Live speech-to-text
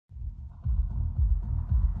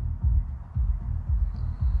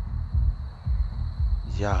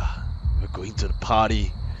Yeah, we're going to the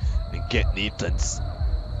party and get Nathan's.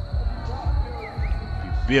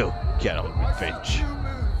 We will get our revenge.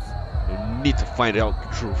 We need to find out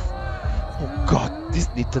the truth. Oh god, this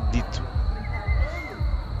Nathan need to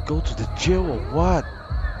go to the jail or what?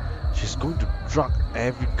 She's going to drug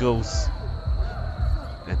every girls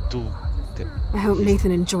and do that. I hope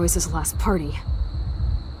Nathan enjoys his last party.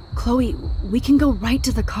 Chloe, we can go right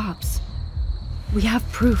to the cops. We have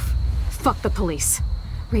proof. Fuck the police.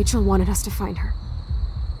 Rachel wanted us to find her,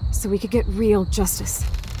 so we could get real justice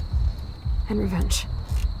and revenge.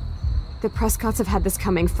 The Prescotts have had this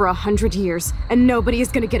coming for 100 years, and nobody is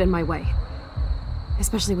gonna get in my way.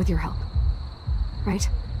 Especially with your help. Right?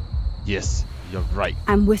 Yes, you're right.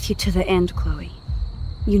 I'm with you to the end, Chloe.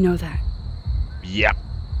 You know that. Yep.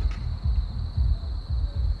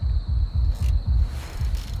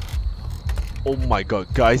 Oh my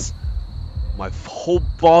god, guys. My whole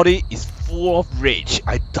body is full of rage.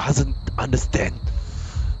 I doesn't understand.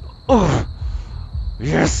 Oh,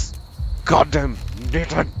 yes. Goddamn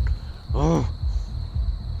Nathan. Oh,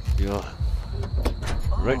 yeah.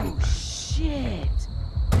 Right. Oh shit!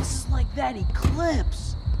 This is like that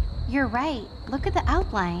eclipse. You're right. Look at the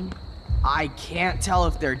outline. I can't tell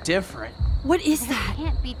if they're different. What is There that?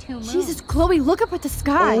 can't be two moons. Jesus, Chloe, look up at the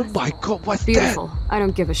sky. Oh my god, what's Beautiful. that? I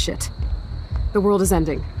don't give a shit. The world is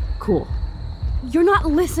ending. Cool. You're not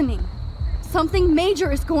listening. Something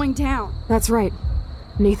major is going down. That's right.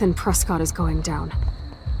 Nathan Prescott is going down.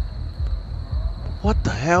 What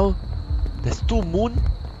the hell? There's two moon?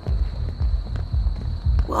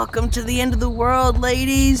 Welcome to the end of the world,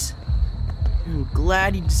 ladies. I'm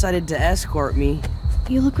glad you decided to escort me.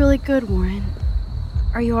 You look really good, Warren.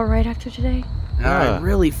 Are you alright after today? I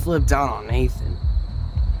really flipped out on Nathan.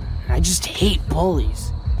 I just hate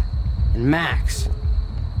bullies. And Max,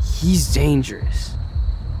 he's dangerous.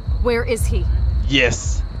 Where is he?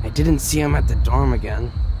 Yes. I didn't see him at the dorm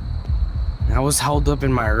again. I was held up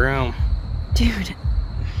in my room. Dude,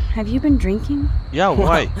 have you been drinking? Yeah,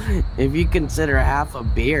 why? Well, if you consider half a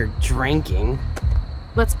beer drinking.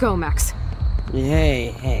 Let's go, Max.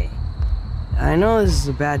 Hey. I know this is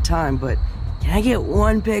a bad time, but can I get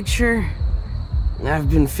one picture? I've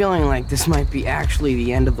been feeling like this might be actually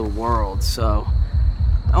the end of the world, so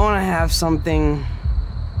I want to have something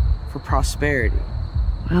for prosperity.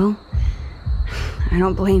 Well, I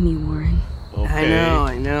don't blame you, Warren. Okay.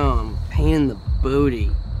 I know, I'm a pain in the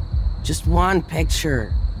booty. Just one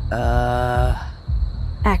picture.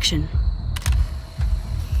 Action.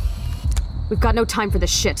 We've got no time for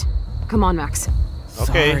this shit. Come on, Max.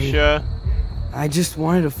 Okay, Sorry. sure. I just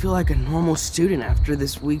wanted to feel like a normal student after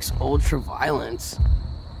this week's ultra-violence.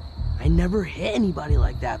 I never hit anybody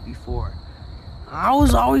like that before. I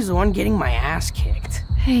was always the one getting my ass kicked.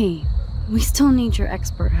 Hey, we still need your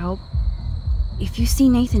expert help. If you see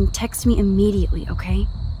Nathan, text me immediately, okay?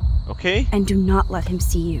 Okay. And do not let him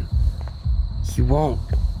see you. He won't.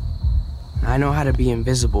 I know how to be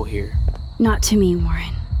invisible here. Not to me,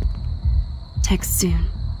 Warren. Text soon.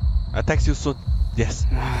 I'll text you soon. Yes.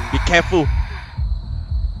 Be careful.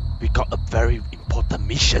 We got a very important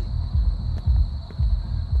mission.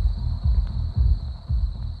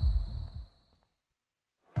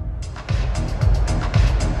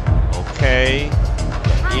 Okay.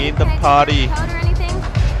 Hi, In can the I take party. your code or anything?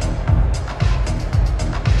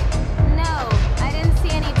 No, I didn't see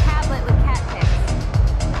any tablet with cat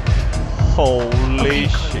pics. Holy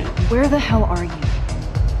shit. Where the hell are you?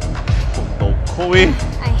 Oh no, Chloe.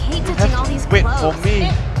 I hate You touching have all to these wait clothes. for me.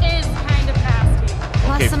 It is kind of nasty.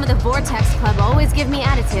 Plus, Okay. some of the Vortex Club always give me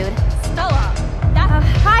attitude. Stella, that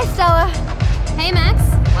Hi, Stella. Hey, Max.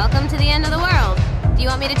 Welcome to the end of the world. Do you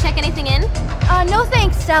want me to check anything in? No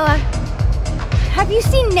thanks, Stella. Have you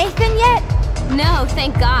seen Nathan yet? No,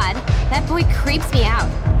 thank God. That boy creeps me out.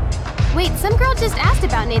 Wait, some girl just asked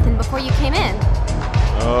about Nathan before you came in.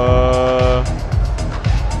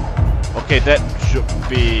 Okay, that should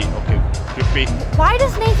be okay. Should be. Why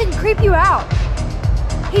does Nathan creep you out?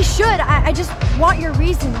 He should. I just want your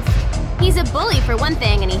reasons. He's a bully for one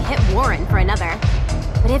thing, and he hit Warren for another.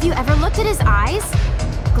 But have you ever looked at his eyes?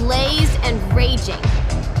 Glazed and raging.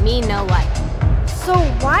 Me know what. So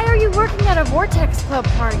why are you working at a Vortex Club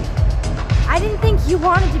party? I didn't think you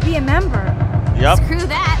wanted to be a member. Yup. Screw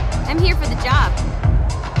that. I'm here for the job.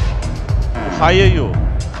 Hire you.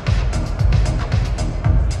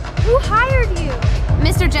 Who hired you?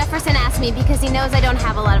 Mr. Jefferson asked me because he knows I don't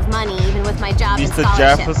have a lot of money, even with my job and Mr.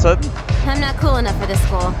 scholarship. Jefferson. I'm not cool enough for this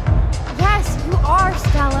school. Yes, you are,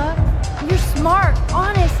 Stella. You're smart,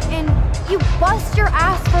 honest, and you bust your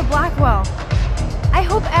ass for Blackwell. I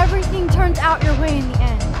hope everything turns out your way in the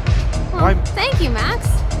end. Well, I'm- thank you, Max.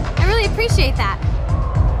 I really appreciate that.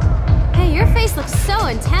 Hey, your face looks so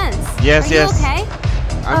intense. Yes, Are yes. you okay?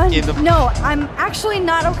 I'm in the. No, I'm actually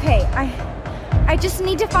not okay. I just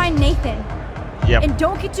need to find Nathan. Yep. And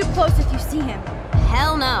don't get too close if you see him.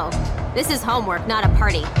 Hell no. This is homework, not a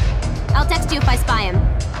party. I'll text you if I spy him.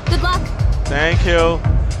 Good luck. Thank you.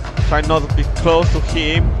 Try not to be close to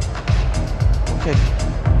him. Okay.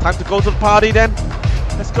 Time to go to the party then.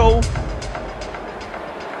 Let's go.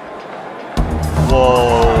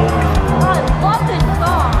 Whoa. I love this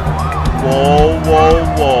song. Whoa, whoa,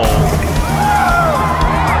 whoa.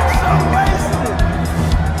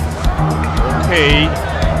 Okay.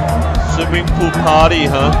 Swimming pool party,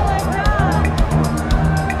 huh?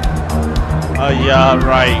 Yeah,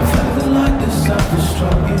 right.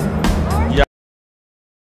 Yeah.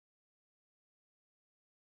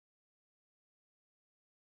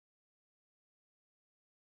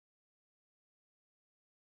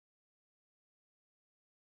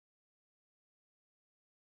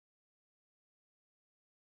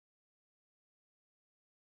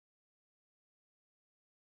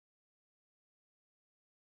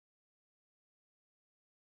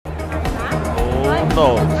 Oh no.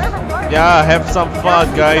 Yeah, have some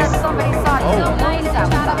fun, guys.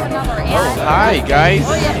 Oh, hi, guys.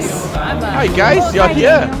 Hi, guys, you're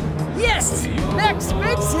here. Yes! Max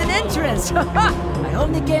makes an entrance! I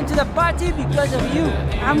only came to the party because of you.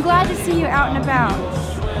 I'm glad to see you out and about.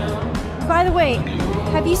 By the way,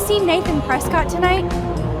 have you seen Nathan Prescott tonight?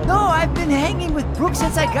 No, I've been hanging with Brooke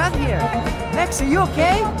since I got here. Max, are you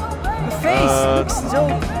okay? Your face looks so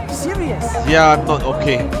serious. Yeah, I'm not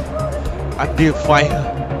okay. Until fire.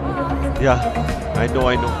 Yeah, I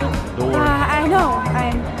know. Don't worry. I know.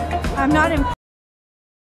 I'm not in.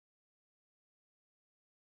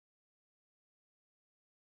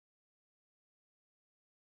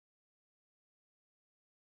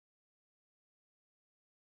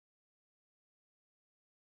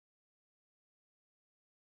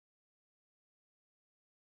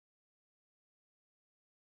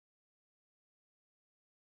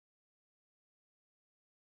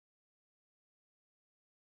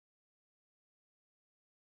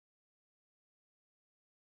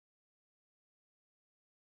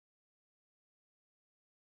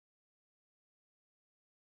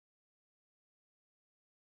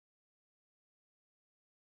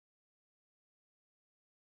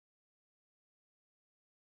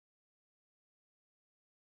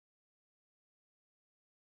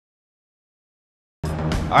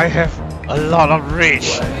 I have a lot of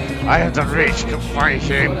rage. I have the rage to find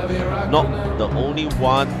him. Not the only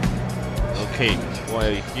one. Okay,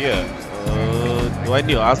 why here? Do I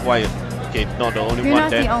need to ask why? Okay, not the only You're one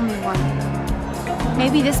not there. the only one.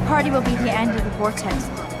 Maybe this party will be the end of the vortex.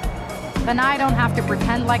 Then I don't have to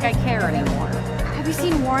pretend like I care anymore. Have you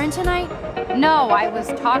seen Warren tonight? No, I was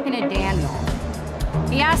talking to Daniel.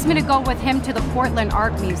 He asked me to go with him to the Portland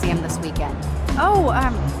Art Museum this weekend. Oh,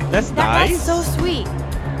 That's that's nice. so sweet.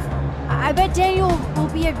 I bet Daniel will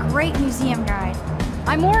be a great museum guide.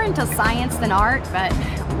 I'm more into science than art, but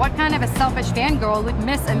what kind of a selfish fangirl would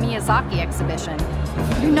miss a Miyazaki exhibition?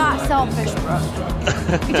 You're not selfish,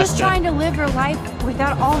 Brooke. You're just trying to live your life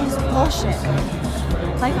without all this bullshit.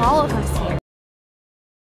 Like all of us here.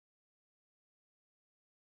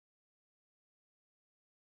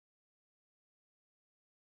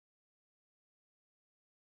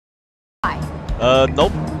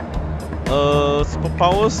 Nope.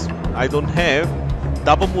 Superpowers? I don't have.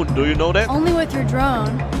 Double moon, do you know that? Only with your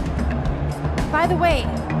drone. By the way,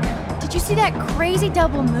 did you see that crazy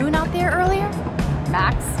double moon out there earlier?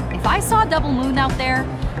 Max, if I saw a double moon out there,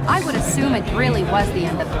 I would assume it really was the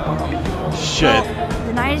end of the world. Shit. Well,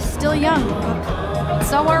 the night is still young, Brooke.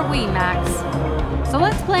 So are we, Max. So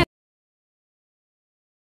let's plan.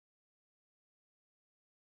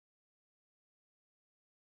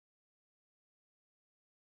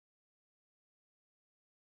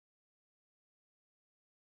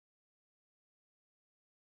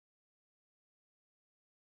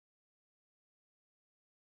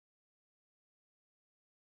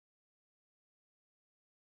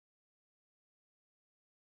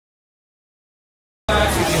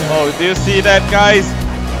 Oh, do you see that, guys?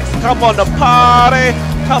 Come on the party!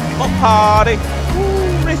 Come on party!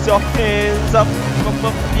 Ooh, raise your hands up! Come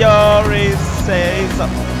up your races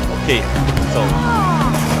up! Okay, so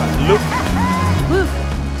look. Luke,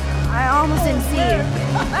 I almost didn't see you.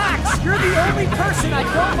 Max, you're the only person I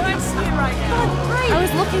don't mind seeing right now. I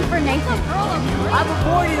was looking for Nathan. I've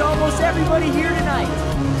avoided almost everybody here tonight.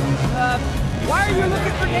 Why are you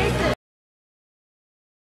looking for Nathan?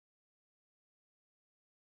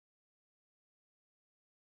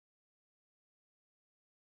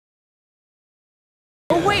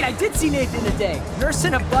 Oh wait, Wait, I did see Nathan today,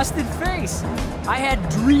 nursing a busted face. I had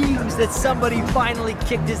dreams that somebody finally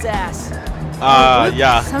kicked his ass.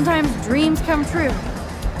 Yeah. Sometimes dreams come true.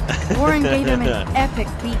 Warren gave him an epic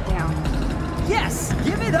beatdown. Yes,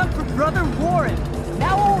 give it up for Brother Warren.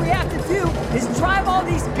 Now all we have to do is drive all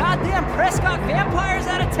these goddamn Prescott vampires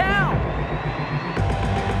out of town.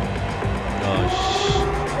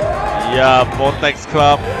 Yeah, Vortex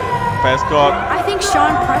Club, Prescott. I think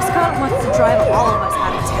Sean Prescott wants to drive all of us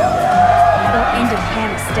out of town. Go into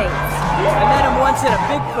Pan Estates. I met him once at a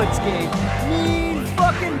Bigfoot's game. Mean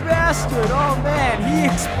fucking bastard. Oh man, he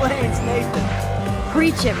explains Nathan.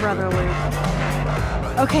 Preach it, Brother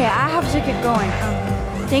Luke. Okay, I have to get going.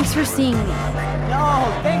 Thanks for seeing me.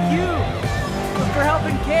 No, thank you for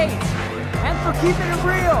helping Kate and for keeping it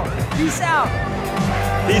real. Peace out.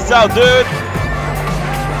 Peace out, dude.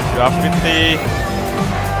 Graffiti.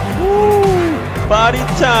 Woo! Party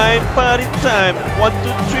time, party time. 1, 2,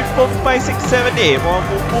 3, 4, 5, 6, 7, 8.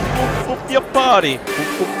 Move your party.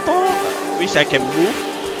 Wish I can move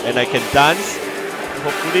and I can dance.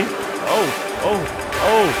 Hopefully.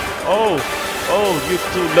 Oh, you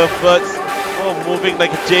two lovebirds. Oh, moving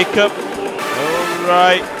like a Jacob.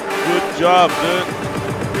 Alright, good job, dude.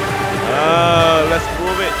 Let's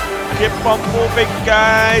move it. Keep on moving,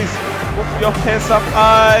 guys. Move your hands up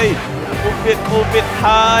high. Move it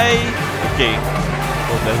high. Okay.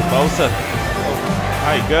 Oh, there's Bowser. Oh,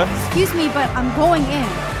 hi, girl. Excuse me, but I'm going in.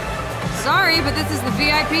 Sorry, but this is the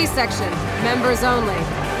VIP section. Members only.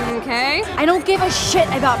 Okay? I don't give a shit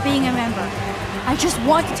about being a member. I just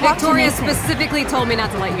want to talk Victoria to Nathan. specifically told me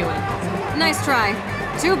not to let you in. Nice try.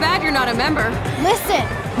 Too bad you're not a member. Listen!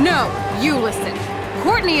 No, you listen.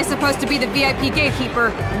 Courtney is supposed to be the VIP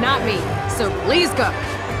gatekeeper, not me. So please go.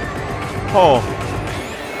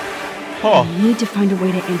 I need to find a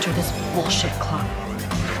way to enter this bullshit club.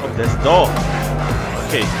 Oh, there's door.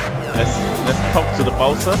 Okay, let's talk to the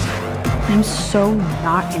Bowser. I'm so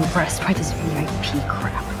not impressed by this VIP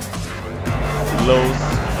crap. Low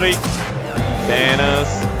streak, banners.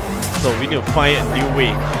 So we need to find a new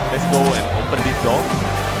way. Let's go and open this door.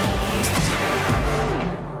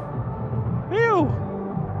 Ew.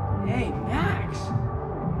 Hey, Max.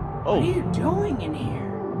 Oh. What are you doing in here?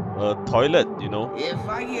 Toilet, you know. If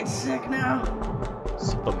I get sick now,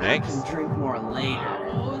 Super I Max. can drink more later.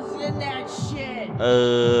 Who's in that shit?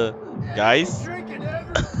 Guys.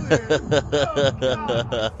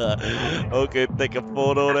 Okay, take a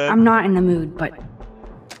photo then. I'm not in the mood, but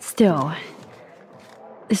still,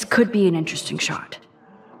 this could be an interesting shot.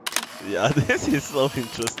 Yeah, this is so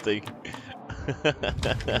interesting.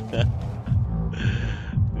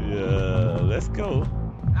 Yeah, let's go.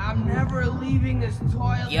 I'm never leaving this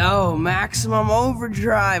toilet. Yo, Maximum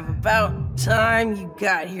Overdrive. About time you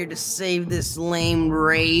got here to save this lame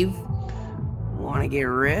rave. Wanna get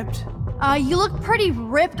ripped? You look pretty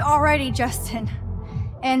ripped already, Justin.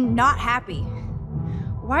 And not happy.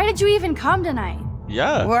 Why did you even come tonight?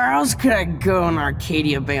 Yeah. Where else could I go in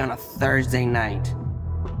Arcadia Bay on a Thursday night?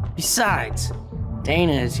 Besides,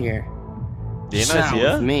 Dana is here. Dana's She's out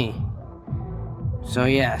here? with me. So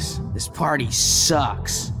yes, this party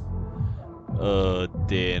sucks.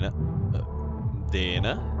 Dana.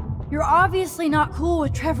 Dana? You're obviously not cool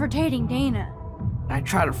with Trevor dating Dana. I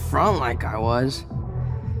tried to front like I was.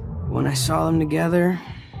 When I saw them together,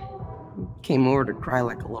 came over to cry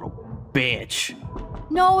like a little bitch.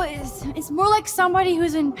 No, it's more like somebody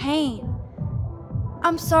who's in pain.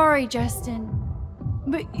 I'm sorry, Justin.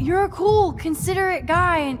 But you're a cool, considerate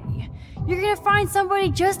guy, and you're gonna find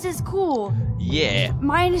somebody just as cool. Yeah.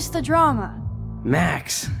 Minus the drama.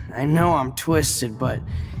 Max, I know I'm twisted, but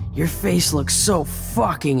your face looks so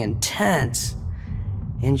fucking intense.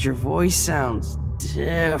 And your voice sounds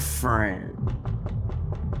different.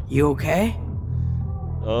 You okay?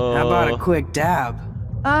 How about a quick dab?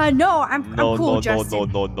 No, I'm cool,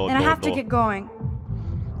 Justin. No, and I have to get going.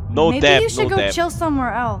 No Maybe dab, you should no go dab. chill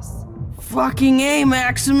somewhere else. Fucking A,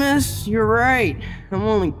 Maximus. You're right. I'm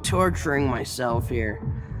only torturing myself here.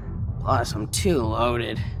 Plus, I'm too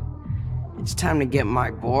loaded. It's time to get my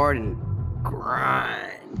board and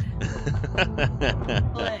grind.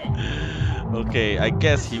 Okay, I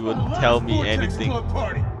guess he would tell me anything.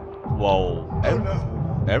 Whoa.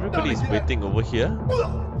 Everybody's waiting over here?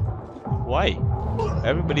 Why?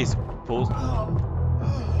 Everybody's supposed.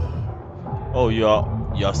 Oh,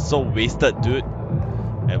 you're so wasted, dude.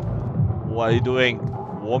 And what are you doing?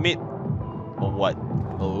 Vomit? Or what?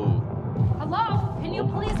 Oh. Hello? Can you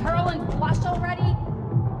please hurl and flush already?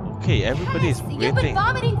 Okay, everybody's You've been waiting.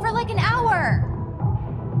 vomiting for like an hour.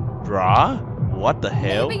 Bruh? What the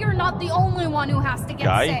hell? Maybe you're not the only one who has to get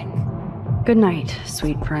Guy? sick. Good night,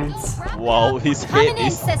 sweet prince. Wow, Coming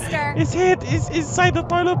in, sister. his head is inside the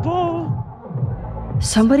toilet bowl.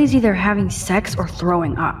 Somebody's either having sex or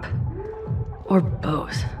throwing up. Or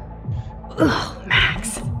both. Ugh,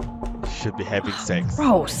 Max. Should be having sex.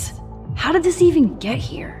 Gross. How did this even get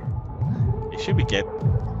here? It should be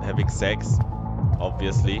having sex,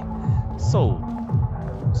 obviously. So,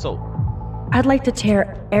 I'd like to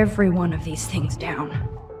tear every one of these things down.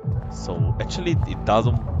 So actually it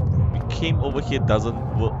doesn't, we came over here doesn't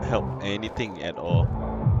help anything at all.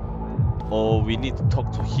 Or we need to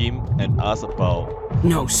talk to him and ask about...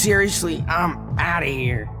 No, seriously, I'm out of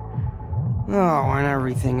here. Oh, and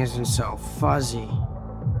everything isn't so fuzzy.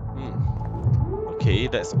 Okay,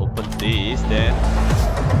 let's open this then.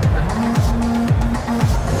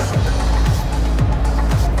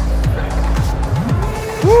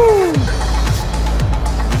 Woo!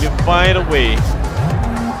 We need to find a way.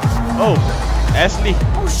 Oh, Ashley.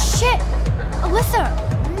 Oh shit! Alyssa,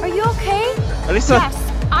 are you okay? Alyssa. Yes,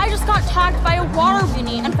 I just got tagged by a water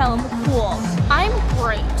weenie and fell in the pool. I'm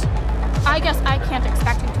great. I guess I can't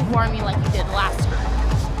expect you to warn me like you did last time.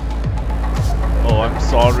 Oh, I'm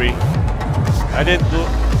sorry. I didn't do...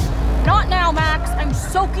 Not now, Max. I'm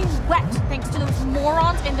soaking wet thanks to those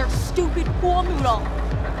morons and their stupid pool noodle.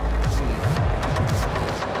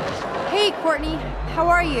 Hey, Courtney, how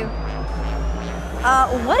are you?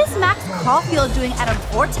 What is Max Caulfield doing at a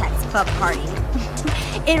Vortex Club party?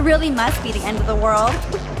 It really must be the end of the world.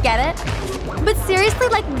 Get it? But seriously,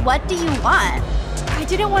 like, what do you want? I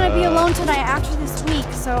didn't want to be alone tonight after this week,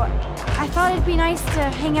 so I thought it'd be nice to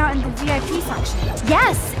hang out in the VIP section.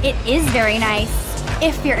 Yes, it is very nice.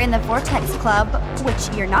 If you're in the Vortex Club, which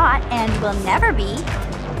you're not and will never be.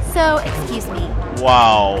 So, excuse me.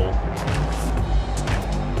 Wow.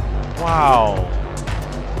 Wow.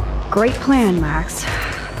 Great plan, Max.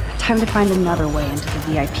 Time to find another way into the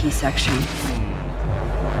VIP section.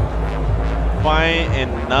 Find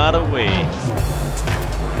another way.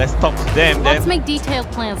 Let's talk to them then. Let's make detailed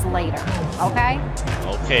plans later, okay?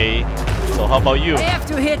 Okay. So how about you? I have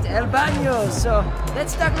to hit El Baño, so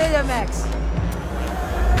let's talk later, Max.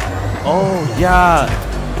 Oh yeah.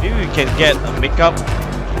 Maybe we can get a makeup.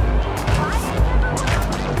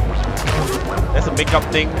 That's a makeup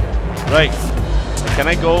thing. Right. Can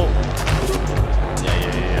I go?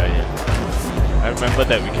 Yeah. I remember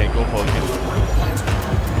that we can go for it.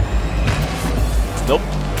 Nope.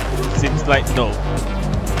 Seems like no.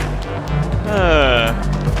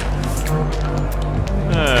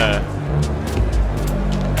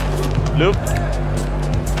 Look.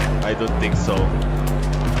 I don't think so.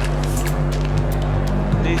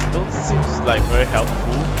 These don't seem like very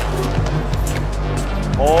helpful.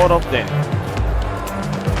 All of them.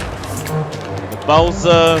 The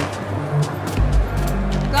Bowser.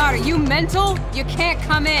 God, are you mental? You can't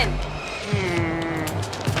come in.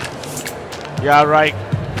 Yeah, right.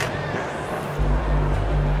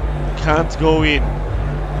 Can't go in.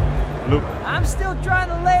 Look. I'm still trying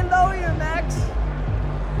to lay low here, Max.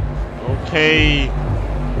 Okay.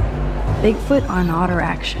 Bigfoot on otter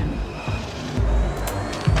action.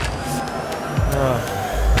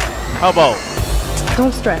 How about?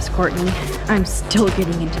 Don't stress, Courtney. I'm still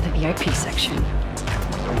getting into the VIP section.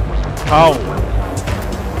 How?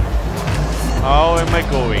 How am I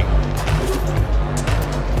going?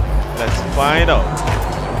 Let's find out.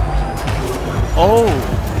 Oh!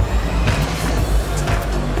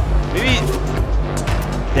 Maybe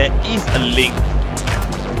there is a link.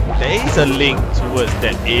 There is a link towards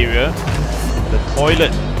that area. The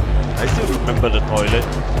toilet. I still remember the toilet.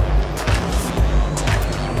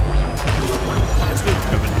 I still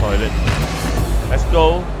remember the toilet. Let's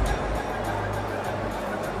go.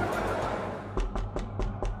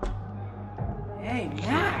 Hey,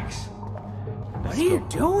 Max. What are you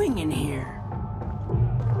doing in here?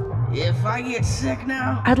 If I get sick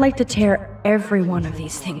now... I'd like to tear every one of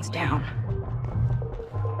these things down.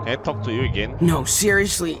 Can I talk to you again? No,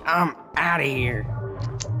 seriously, I'm out of here.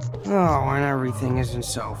 Oh, and everything isn't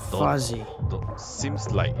so fuzzy.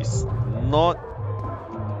 Seems like it's not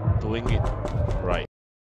doing it right.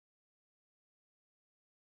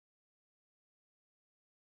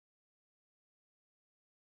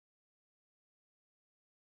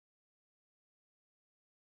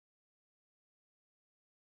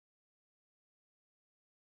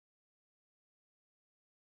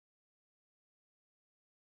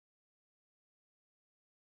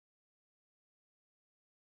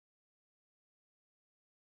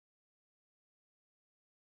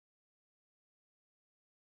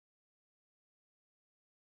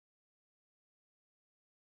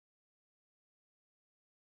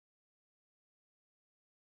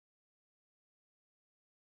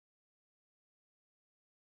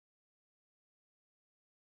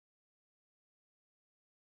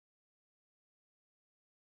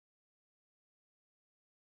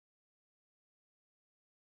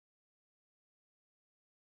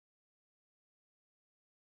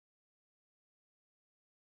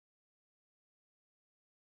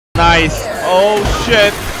 Nice. Oh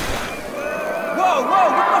shit. Whoa,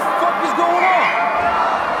 what the fuck is going on?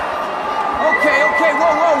 Okay,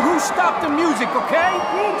 whoa, who stopped the music, okay?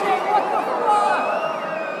 DJ, what the fuck?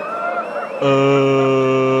 Oh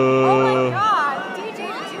my god,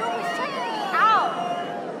 DJ Drew was checking me out.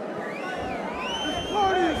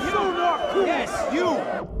 Yes, you.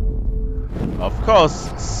 Of course.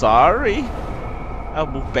 Sorry. I'll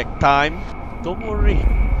move back time. Don't worry.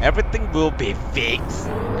 Everything will be fixed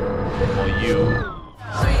for you.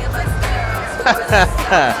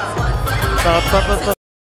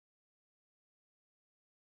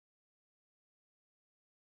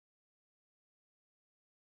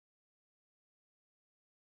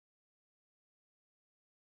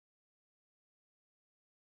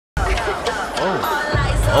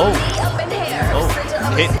 Oh,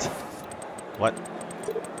 hit. What?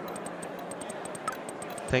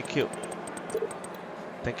 Thank you.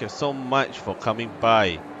 Thank you so much for coming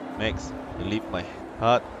by, Max. You lift my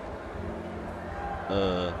heart.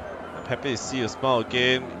 I'm happy to see you smile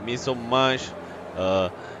again. It means so much.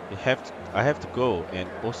 I have to go and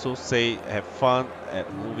also say have fun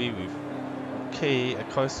at movie with. Okay, I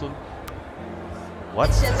call you soon.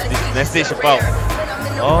 What's this message about?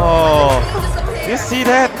 Oh, you see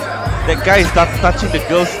that? That guy is touching the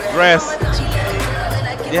girl's dress.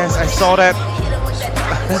 Yes, I saw that.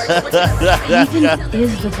 Nathan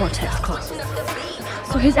is the Vortex Club,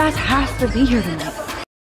 so his ass has to be here tonight.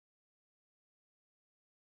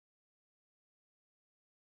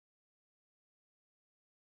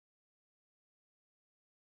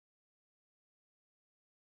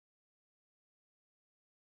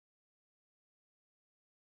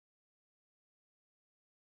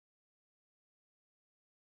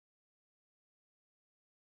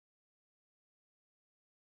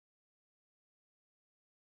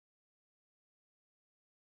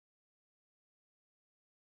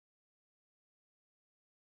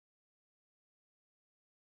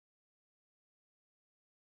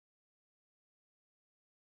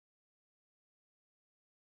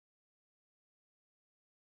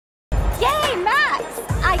 Yay, Max!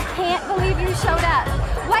 I can't believe you showed up.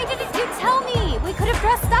 Why didn't you tell me? We could have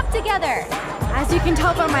dressed up together. As you can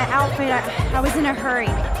tell by my outfit, I was in a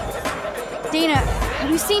hurry. Dana,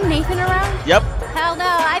 have you seen Nathan around? Yep. Hell no,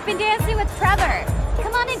 I've been dancing with Trevor.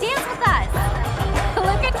 Come on and dance with us.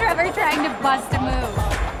 Look at Trevor trying to bust a move.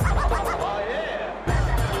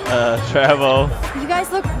 Travel. You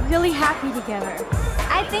guys look really happy together.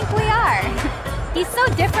 I think we are. He's so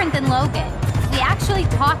different than Logan. We actually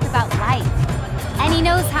talk about life. And he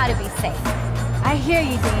knows how to be safe. I hear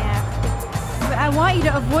you, Dana. But I want you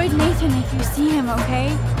to avoid Nathan if you see him,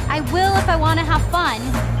 okay? I will if I want to have fun.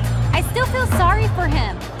 I still feel sorry for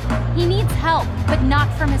him. He needs help, but not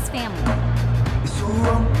from his family.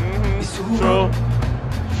 True.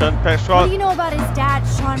 Sean Prescott. What do you know about his dad,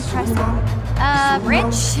 Sean Prescott?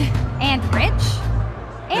 Rich. And rich?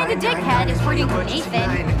 And a dickhead, according to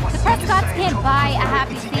Nathan. The Prescotts can't buy a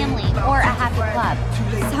happy family or a happy club.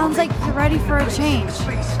 Sounds like you're ready for a change.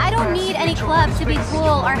 I don't need any club to be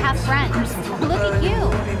cool or have friends. Look at you.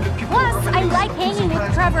 Plus, I like hanging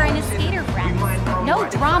with Trevor and his skater friends. No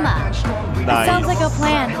drama. That sounds like a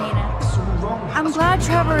plan, Dana. I'm glad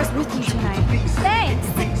Trevor is with you tonight. Thanks.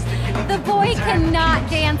 The boy cannot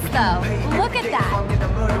dance, though. Look at that.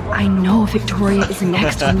 I know Victoria is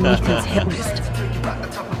next on Nathan's hit list.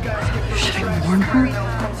 Should I warn her?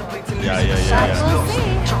 Yeah. We'll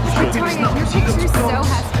see. Victoria, your picture's so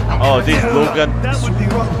husky. Oh, this Logan. That would be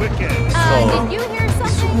wrong wicked. Did you hear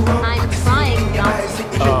something? I'm trying not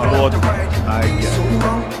to. What? I get it.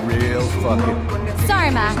 Real fucking.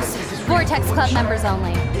 Sorry, Max. Vortex Club members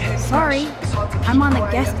only. Sorry, I'm on the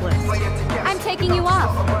guest list. I'm taking you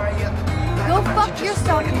off. Go fuck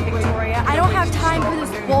yourself, Victoria. I don't have time for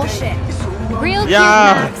this bullshit. Real cute,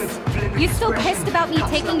 Max. You still pissed about me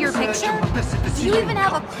taking your picture? Do you even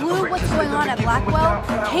have a clue what's going on at Blackwell?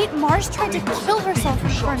 Kate Marsh tried to kill herself in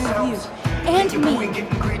front of you. And me.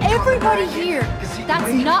 Everybody here.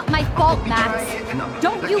 That's not my fault, Max.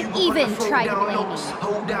 Don't you even try to blame me.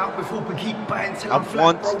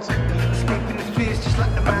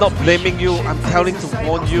 I'm not blaming you. I'm telling to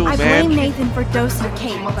warn you, I man. blame Nathan for dosing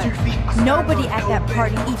Kate, but nobody at that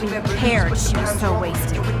party even cared she was so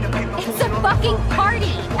wasted. It's a fucking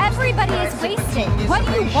party. Everybody is wasted. What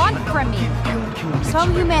do you want from me?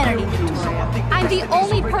 Some humanity, Victoria. I'm the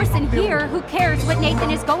only person here who cares what Nathan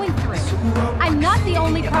is going through. I'm not the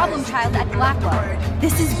only problem child at Blackwell.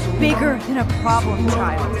 This is bigger than a problem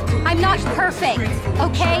child. I'm not perfect,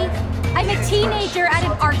 okay? I'm a teenager at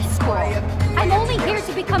an art school. I'm only here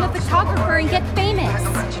to become a photographer and get famous.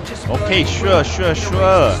 Okay, sure.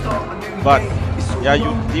 But Yeah,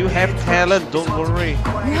 you have talent, don't worry.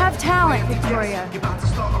 You have talent, Victoria.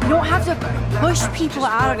 You don't have to push people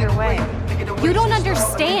out of your way. You don't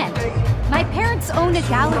understand. My parents own a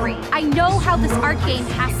gallery. I know how this art game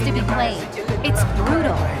has to be played. It's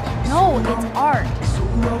brutal. No, it's art.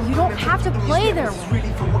 You don't have to play their way.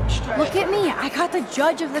 Look at me. I got the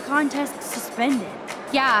judge of the contest suspended.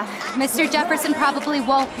 Yeah, Mr. Jefferson probably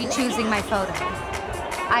won't be choosing my photo.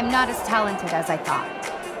 I'm not as talented as I thought.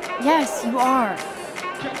 Yes, you are.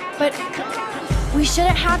 But we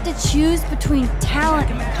shouldn't have to choose between talent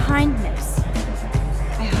and kindness.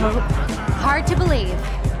 I hope. Hard to believe,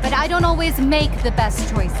 but I don't always make the best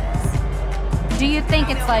choices. Do you think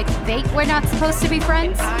it's like fate we're not supposed to be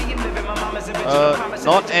friends?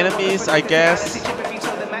 Not enemies, I guess.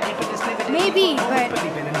 Maybe, but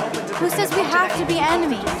who says we have to be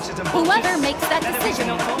enemies? Whoever makes that decision.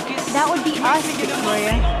 That would be us,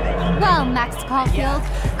 Victoria. Well, Max Caulfield,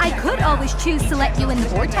 I could always choose to let you in the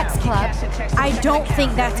Vortex Club. I don't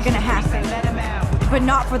think that's gonna happen. But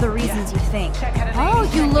not for the reasons you think. Oh,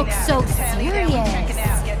 you look so serious.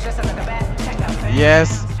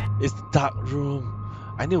 Yes, it's the dark room.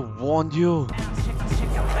 I need to warn you.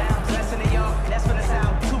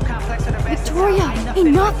 Victoria,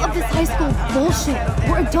 enough of this high school bullshit.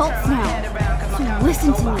 We're adults now. So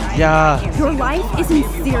listen to me. Yeah. Your life is in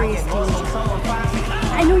serious danger.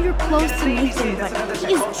 I know you're close to Nathan, but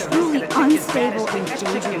he is truly unstable and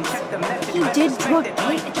dangerous. He did drug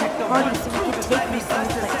Kate at that party so he could take her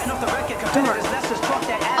someplace dark.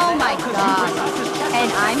 Oh my god.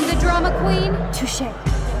 And I'm the drama queen? Touché.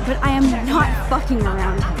 But I am not fucking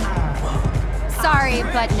around him. Sorry,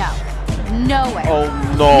 but no. No way. Oh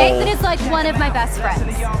no. Nathan is like one of my best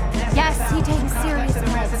friends. Yes, he takes serious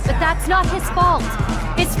meds, but that's not his fault.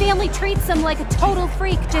 His family treats him like a total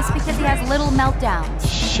freak just because he has little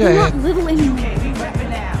meltdowns. They're not little anymore.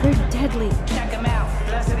 They're deadly.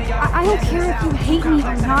 I don't care if you hate me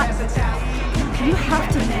or not. You have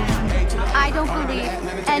to leave me. I don't believe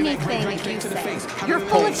anything you say. You're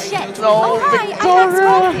full of shit. No, oh hi, Victoria. I'm Max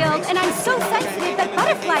Caulfield, and I'm so sensitive that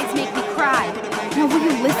butterflies make me cry. Now will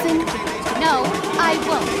you listen? No, I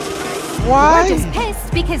won't. Why? You're just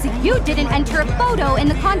pissed because you didn't enter a photo in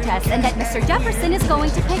the contest and that Mr. Jefferson is going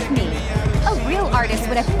to pick me. A real artist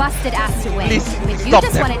would have busted ass to win. Please but you stop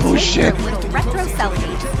just that want to bullshit. take your little retro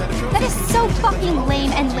selfies. That is so fucking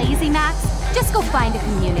lame and lazy, Max. Just go find a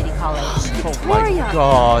community college. Oh Victoria, my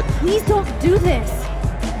god. Please don't do this.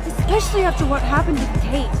 Especially after what happened with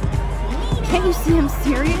Kate. Can't you see I'm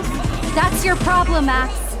serious? That's your problem,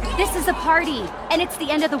 Max. This is a party, and it's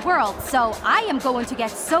the end of the world, so I am going to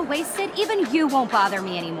get so wasted even you won't bother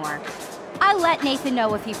me anymore. I'll let Nathan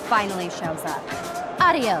know if he finally shows up.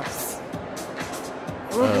 Adios.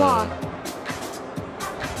 Au revoir.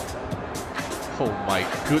 Oh my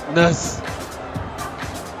goodness.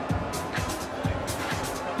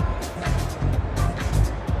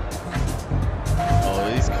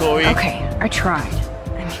 Oh, it's Chloe. Okay, I tried.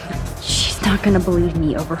 I mean, she's not gonna believe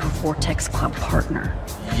me over her Vortex Club partner.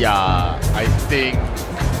 Yeah, I think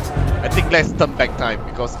let's turn back time,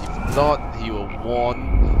 because if not, he will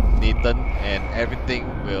warn Nathan and everything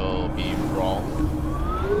will be wrong.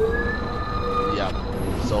 Yeah,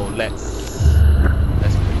 so let's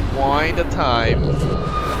rewind the time.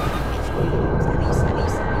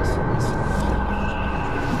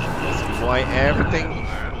 Let's rewind everything.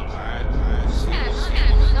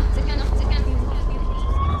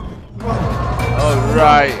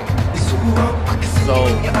 Alright. So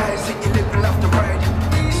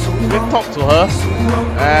we talk to her,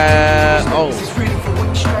 and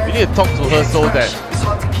we need to talk to her so that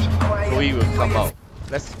Chloe will come out.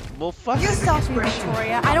 Let's move fast. You're selfish,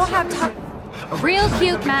 Victoria. I don't have time. Real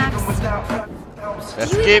cute, Max.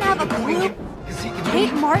 Let's Do you skip. even have a clue?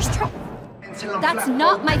 Kate Marshall? That's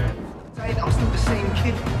not my...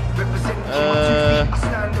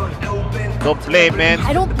 Don't blame, man.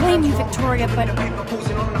 I don't blame you, Victoria, but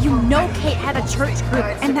you know Kate had a church group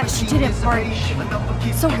and that she didn't party.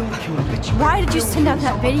 So why did you send out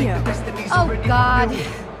that video? Oh God.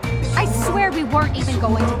 I swear we weren't even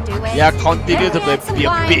going to do it. Yeah, continue to Had some be a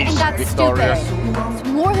wine and bitch, got Victoria. stupid. It's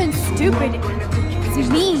more than stupid. It's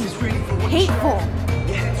mean, hateful.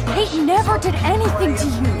 Kate never did anything to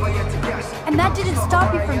you. And that didn't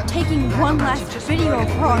stop you from taking one last video of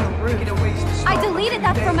her on the roof. I deleted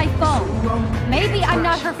that from my phone. Maybe I'm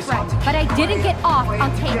not her friend, but I didn't get off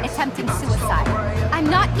on Kate attempting suicide. I'm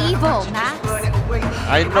not evil, Max.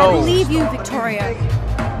 I I know. believe you, Victoria,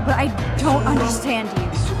 but I don't understand you.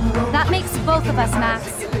 That makes both of us,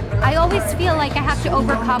 Max. I always feel like I have to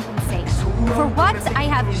overcompensate. For what? I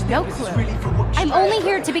have no clue. I'm only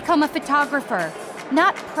here to become a photographer,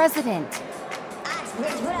 not president.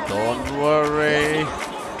 Don't worry.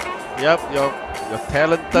 Yep, you're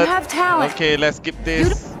talented. You have talent. Okay, let's skip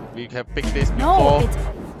this. We have picked this No, before. it's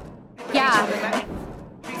Yeah.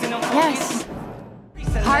 yes.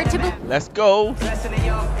 Hard to believe. Let's go.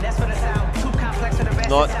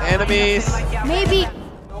 Not enemies. Maybe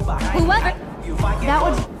Whoever. that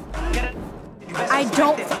would. I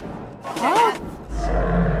don't. Oh,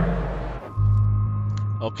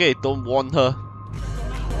 Okay, don't warn her.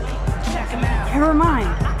 never mind.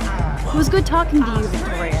 It was good talking to you,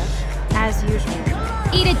 Victoria, as usual.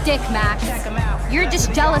 Eat a dick, Max. You're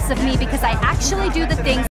just jealous of me because I actually do the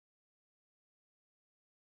things.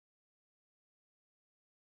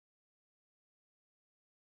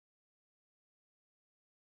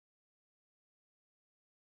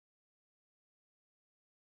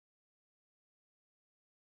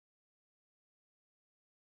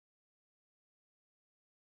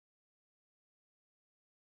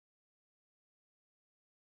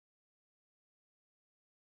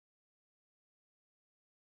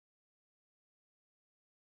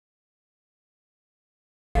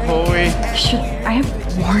 Chloe. I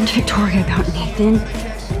have warned Victoria about Nathan.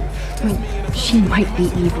 I mean, she might be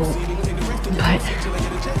evil, but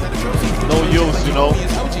No use, you know.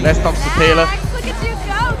 Let's talk to Taylor. Look at you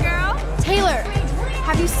go, girl. Taylor,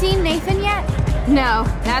 have you seen Nathan yet? No,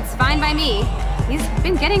 that's fine by me. He's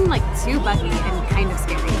been getting like too buggy and kind of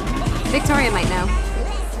scary. Victoria might know.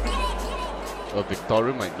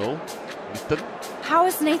 Victoria might know. Nathan? How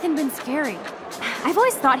has Nathan been scary? I've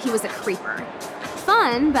always thought he was a creeper.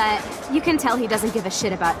 Fun, but you can tell he doesn't give a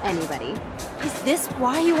shit about anybody. Is this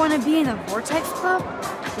why you want to be in the Vortex Club?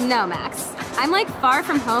 No, Max. I'm like far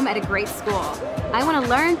from home at a great school. I want to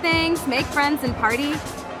learn things, make friends, and party.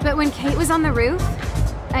 But when Kate was on the roof,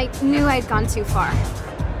 I knew I'd gone too far.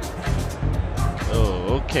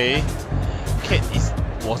 Oh, okay. Kate was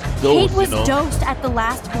dosed, Kate was you know. dosed at the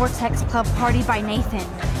last Vortex Club party by Nathan.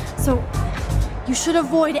 So, you should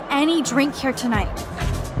avoid any drink here tonight.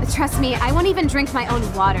 But trust me, I won't even drink my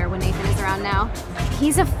own water when Nathan is around now.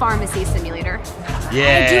 He's a pharmacy simulator.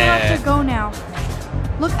 Yeah. I do have to go now.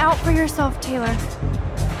 Look out for yourself, Taylor.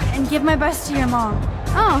 And give my best to your mom.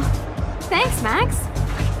 Oh, thanks, Max.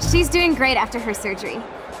 She's doing great after her surgery.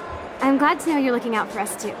 I'm glad to know you're looking out for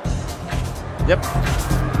us too. Yep.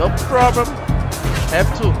 No problem.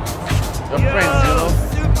 Have to. Your friends, you know.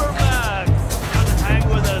 Supermax! Come hang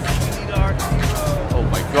with us, sweetheart hero. Oh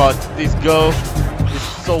my god, this girl is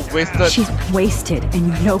so wasted. she's wasted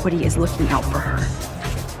and nobody is looking out for her.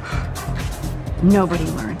 Nobody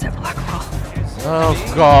learns at Blackwell.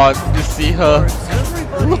 Oh god, you see her?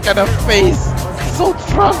 Look at her face. So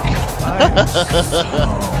drunk. I'm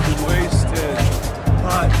so wasted.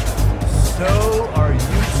 But so are you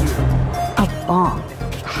two. A bomb.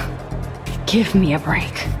 Give me a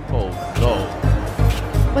break. Oh no.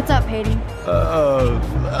 What's up, Hayden? Oh,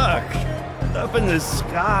 look. Up in the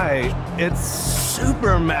sky, it's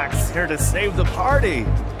Supermax here to save the party.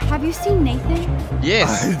 Have you seen Nathan?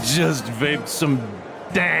 Yes. I just vaped some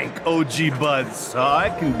dank OG buds, so I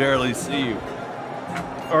can barely see you.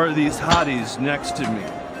 Or are these hotties next to me?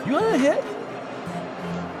 You want a hit?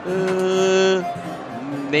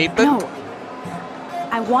 Nathan? No.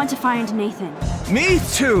 I want to find Nathan. Me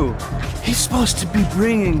too. He's supposed to be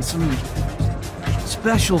bringing some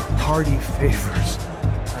special party favors.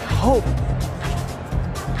 I hope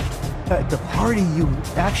at the party you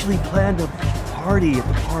actually planned a party at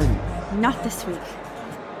the party. Not this week.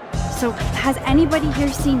 So, has anybody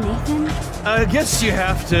here seen Nathan? I guess you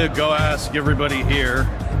have to go ask everybody here,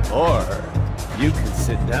 or you can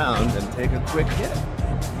sit down and take a quick hit.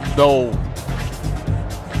 No.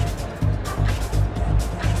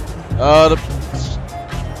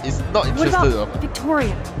 It's not What interested. about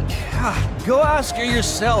Victoria? Yeah, go ask her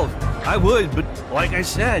yourself. I would, but like I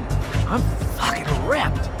said, I'm fucking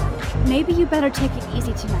wrapped. Maybe you better take it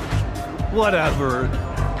easy tonight. Whatever.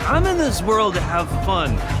 I'm in this world to have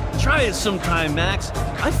fun. Try it sometime, Max.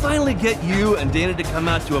 I finally get you and Dana to come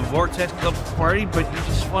out to a Vortex Club party, but you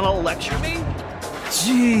just want to lecture me?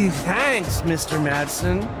 Gee, thanks, Mr.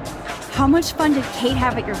 Madsen. How much fun did Kate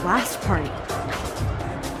have at your last party?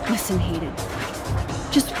 Listen, Hayden.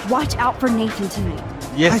 Just watch out for Nathan tonight.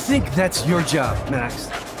 Yes. I think that's your job, Max.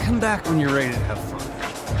 Come back when you're ready to have fun.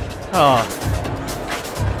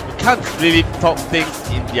 Oh. You can't really talk things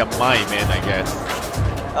in their mind, man, I guess.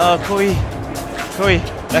 Chloe.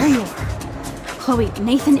 There you are. Chloe,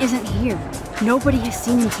 Nathan isn't here. Nobody has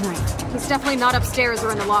seen him tonight. He's definitely not upstairs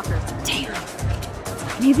or in the locker. Damn.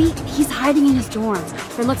 Maybe he's hiding in his dorm.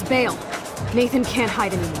 Then let's bail. Nathan can't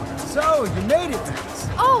hide anymore. So, you made it, Max.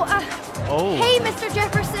 Oh, Oh. hey, Mr.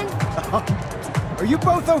 Jefferson. Are you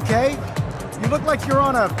both okay? You look like you're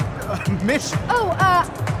on a mission. Oh,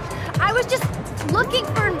 I was just looking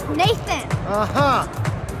for Nathan. Uh-huh.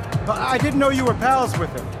 I didn't know you were pals with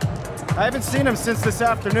him. I haven't seen him since this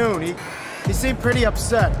afternoon. He seemed pretty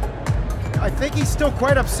upset. I think he's still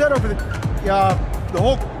quite upset over the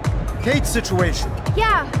whole Kate situation.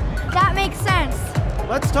 Yeah, that makes sense.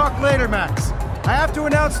 Let's talk later, Max. I have to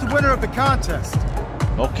announce the winner of the contest.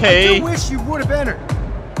 Okay. I do wish you would have entered.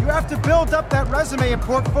 You have to build up that resume and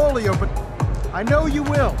portfolio, but I know you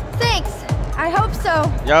will. Thanks. I hope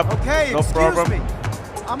so. Yep. Okay, no excuse problem. me.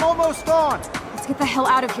 I'm almost on. Let's get the hell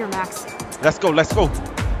out of here, Max. Let's go, let's go.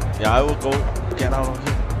 Yeah, I will go get out of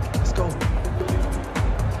here. Let's go.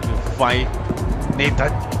 We'll find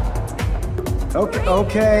Nathan.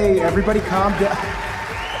 Okay, everybody calm down.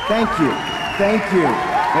 Thank you.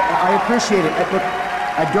 I appreciate it. Look,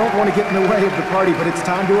 I don't want to get in the way of the party, but it's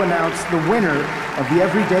time to announce the winner of the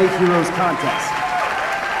Everyday Heroes contest.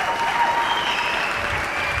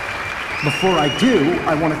 Before I do,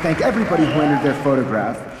 I want to thank everybody who entered their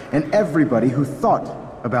photograph and everybody who thought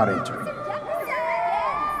about entering.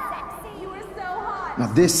 Now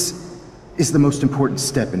this is the most important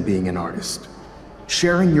step in being an artist.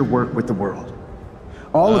 Sharing your work with the world.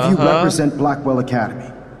 All of you represent Blackwell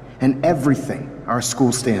Academy and everything our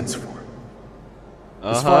school stands for.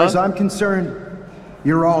 As far as I'm concerned,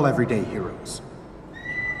 you're all everyday heroes.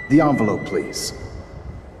 The envelope, please.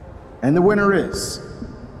 And the winner is...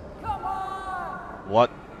 What?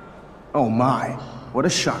 Oh my, what a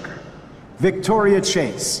shocker. Victoria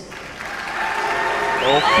Chase.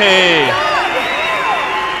 Okay.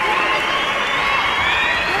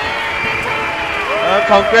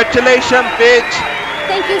 Congratulations, bitch.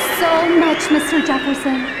 Thank you so much, Mr.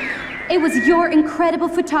 Jefferson. It was your incredible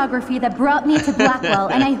photography that brought me to Blackwell,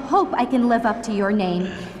 and I hope I can live up to your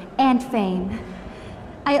name and fame.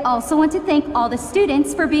 I also want to thank all the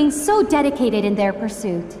students for being so dedicated in their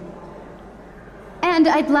pursuit. And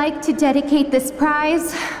I'd like to dedicate this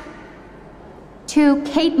prize to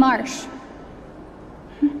Kate Marsh.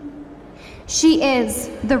 She is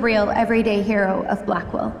the real everyday hero of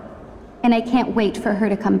Blackwell, and I can't wait for her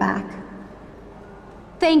to come back.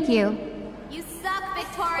 Thank you. You suck,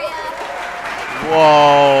 Victoria.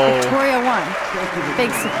 Whoa. Victoria won.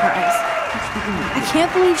 Big surprise. I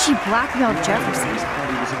can't believe she blackmailed Jefferson.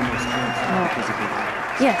 Well,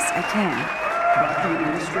 yes, I can.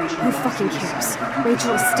 Who fucking cares?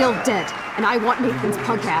 Rachel is still dead, and I want Nathan's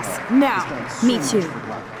punk ass now. Me too.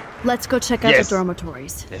 Let's go check out Yes. the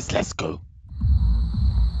dormitories. Yes, let's go.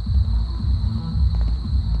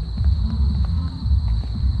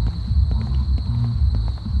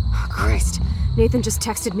 Oh, Christ. Nathan just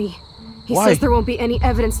texted me. He Why? says there won't be any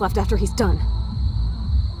evidence left after he's done.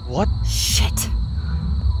 What? Shit.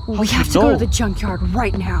 We How'd have you to go know? to the junkyard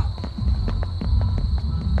right now.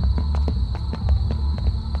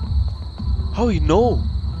 How you know?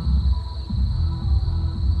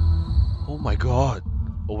 Oh my god.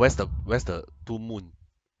 Oh, where's the two moon?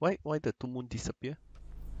 Why the two moon disappear?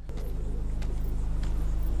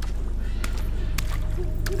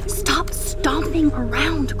 Stop stomping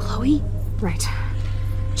around, Chloe. Right.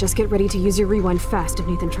 Just get ready to use your rewind fast if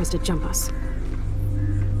Nathan tries to jump us.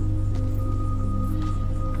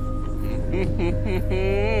 Be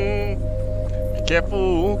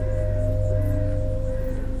careful.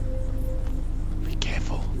 Be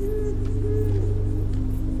careful.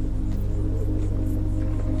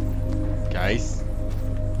 Guys.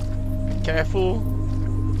 Be careful.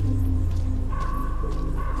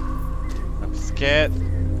 I'm scared.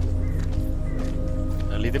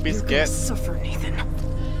 A little bit You're scared. gonna suffer, Nathan.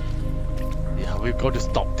 Yeah, we're going to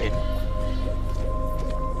stop them.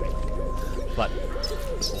 But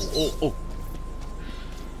oh.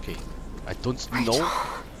 Okay, I don't know.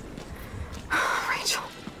 Rachel.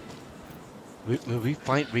 Will we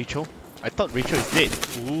find Rachel? I thought Rachel is dead.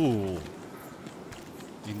 Ooh.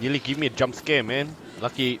 You nearly give me a jump scare, man.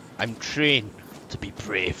 Lucky I'm trained to be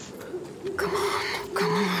brave. Come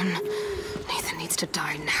on. Nathan needs to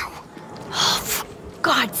die now. Oh, for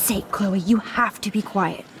God's sake, Chloe, you have to be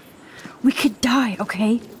quiet. We could die,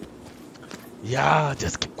 okay? Yeah,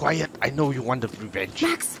 just keep quiet. I know you want the revenge.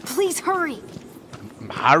 Max, please hurry.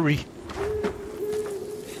 Hurry.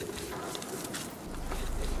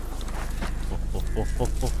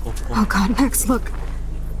 Oh God, Max, look.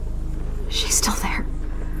 She's still there.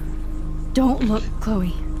 Don't look,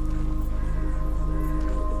 Chloe.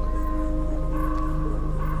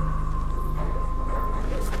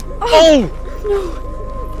 Oh! No!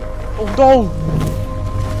 Oh no!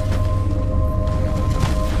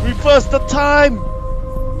 Reverse the time!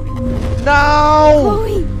 Now!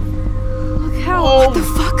 Chloe! Look how. Oh. What the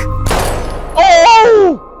fuck?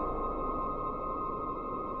 Oh!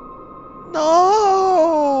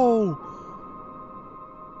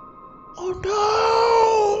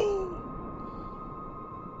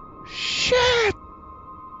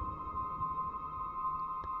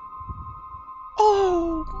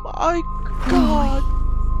 my god!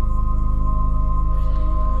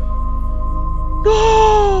 No!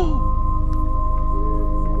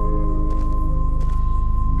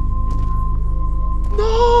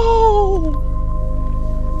 No!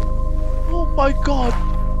 Oh my god!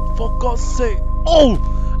 For God's sake! Oh!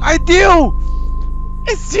 I knew!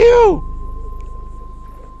 It's you!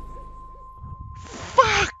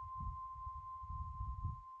 Fuck!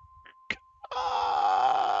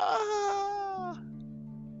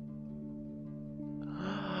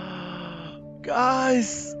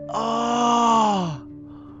 Guys!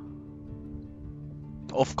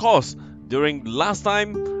 Of course, during last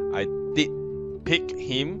time, I did pick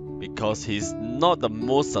him because he's not the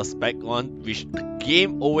most suspect one, which the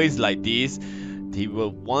game always like this. He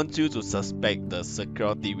will want you to suspect the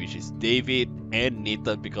security, which is David and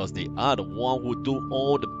Nathan, because they are the one who do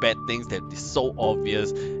all the bad things that is so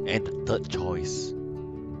obvious. And the third choice,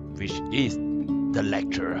 which is the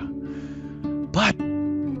lecturer. But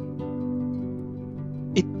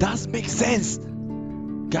it does make sense,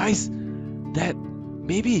 guys, that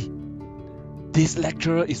maybe this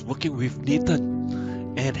lecturer is working with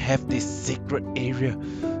Nathan and have this secret area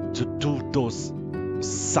to do those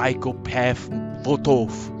psychopath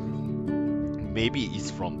photos. Maybe it's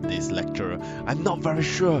from this lecturer. I'm not very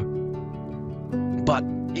sure, but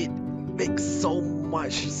it makes so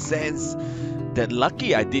much sense. That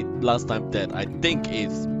lucky I did last time that I think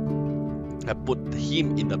is I put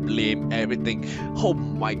him in the blame, everything. Oh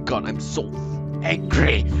my god, I'm so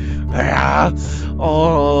angry.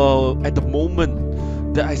 Oh, at the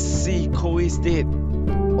moment that I see Chloe's dead,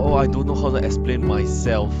 oh, I don't know how to explain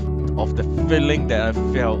myself of the feeling that I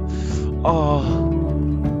felt.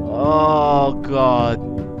 Oh god,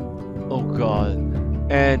 oh god,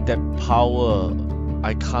 and that power,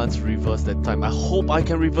 I can't reverse that time. I hope I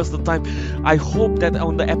can reverse the time. I hope that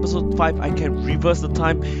on the episode 5 I can reverse the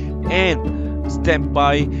time and stand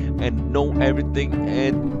by and know everything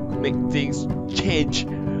and make things change.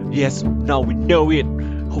 Yes, now we know it.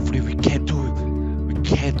 Hopefully we can do it. We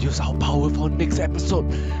can use our power for next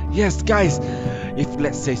episode. Yes, guys, if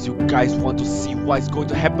let's say you guys want to see what's going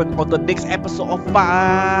to happen on the next episode of 5,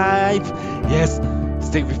 yes,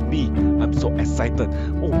 stay with me. I'm so excited.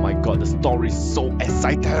 Oh my god, the story is so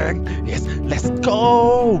exciting. Yes, let's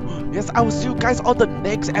go. Yes, I will see you guys on the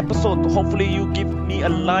next episode. Hopefully you give me a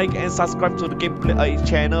like and subscribe to the gameplay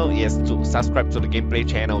channel. Yes, to subscribe to the gameplay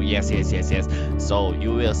channel. Yes. So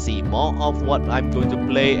you will see more of what I'm going to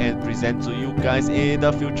play and present to you guys in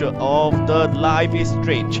the future of the Life is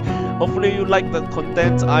Strange. Hopefully you like the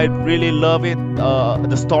content. I really love it.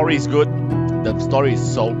 The story is good. The story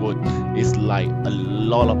is so good. It's like a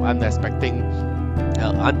lot of unexpected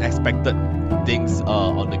things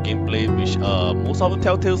on the gameplay, which most of the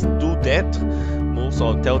Telltales do that. Most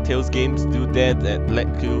of Telltale's games do that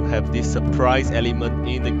let you have this surprise element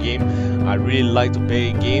in the game. I really like to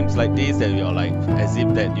play games like this that you're like as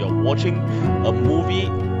if that you're watching a movie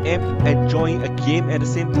and enjoying a game at the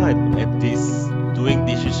same time. And this doing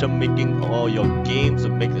decision making or your games to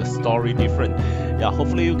make the story different. Yeah,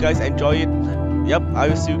 hopefully you guys enjoy it. Yep, I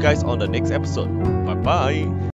will see you guys on the next episode. Bye bye.